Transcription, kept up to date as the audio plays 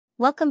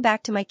Welcome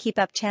back to my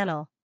KEEPUP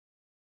channel.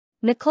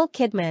 Nicole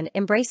Kidman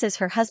embraces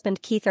her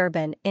husband Keith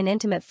Urban in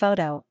intimate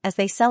photo as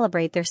they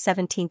celebrate their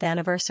 17th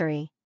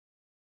anniversary.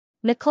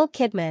 Nicole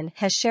Kidman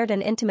has shared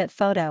an intimate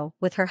photo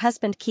with her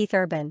husband Keith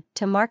Urban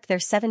to mark their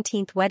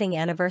 17th wedding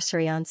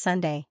anniversary on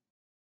Sunday.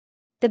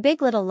 The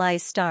Big Little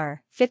Lies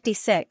star,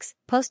 56,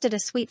 posted a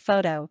sweet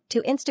photo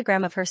to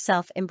Instagram of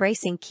herself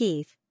embracing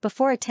Keith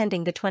before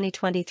attending the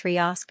 2023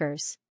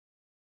 Oscars.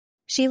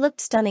 She looked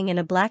stunning in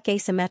a black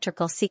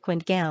asymmetrical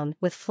sequined gown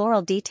with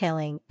floral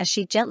detailing as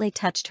she gently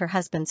touched her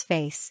husband's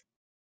face.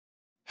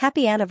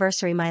 "Happy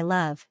anniversary, my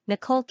love,"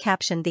 Nicole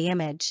captioned the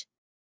image.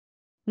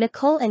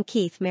 Nicole and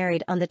Keith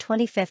married on the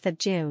 25th of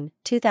June,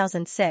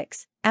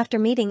 2006, after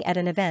meeting at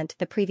an event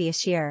the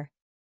previous year.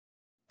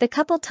 The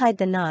couple tied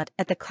the knot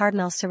at the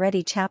Cardinal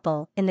Soretti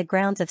Chapel in the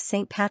grounds of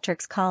St.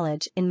 Patrick's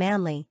College in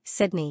Manly,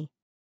 Sydney.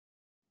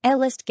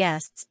 A-list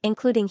guests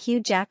including Hugh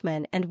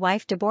Jackman and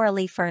wife Deborah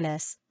Lee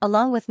Furness,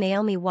 along with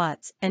Naomi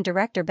Watts and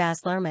director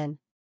Baz Luhrmann.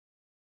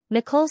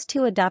 Nicole's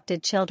two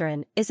adopted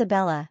children,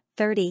 Isabella,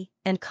 30,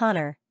 and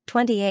Connor,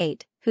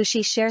 28, who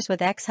she shares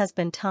with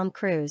ex-husband Tom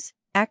Cruise,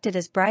 acted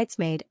as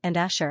bridesmaid and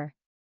usher.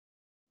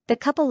 The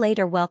couple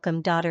later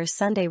welcomed daughters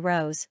Sunday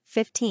Rose,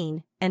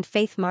 15, and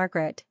Faith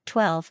Margaret,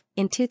 12,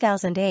 in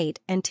 2008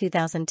 and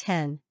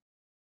 2010.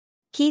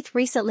 Keith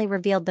recently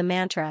revealed the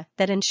mantra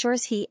that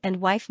ensures he and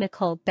wife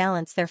Nicole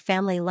balance their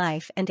family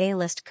life and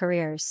A-list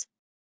careers.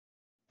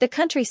 The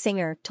country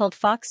singer told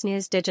Fox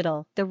News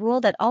Digital the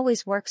rule that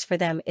always works for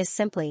them is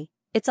simply,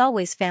 it's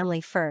always family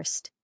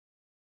first.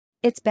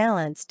 It's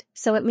balanced,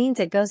 so it means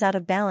it goes out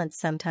of balance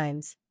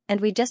sometimes,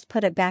 and we just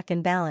put it back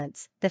in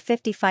balance, the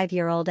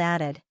 55-year-old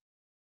added.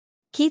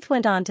 Keith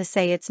went on to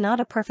say it's not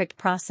a perfect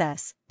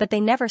process, but they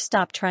never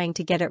stop trying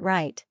to get it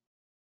right.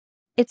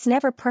 "It's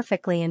never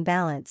perfectly in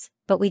balance,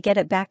 but we get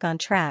it back on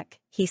track,"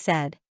 he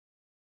said.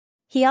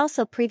 He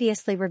also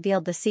previously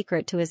revealed the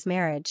secret to his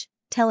marriage,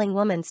 telling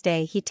Women's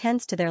Day he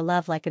tends to their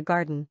love like a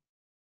garden.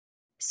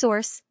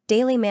 Source: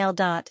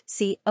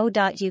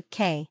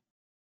 dailymail.co.uk.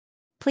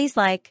 Please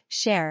like,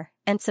 share,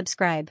 and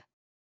subscribe.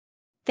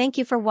 Thank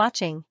you for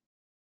watching.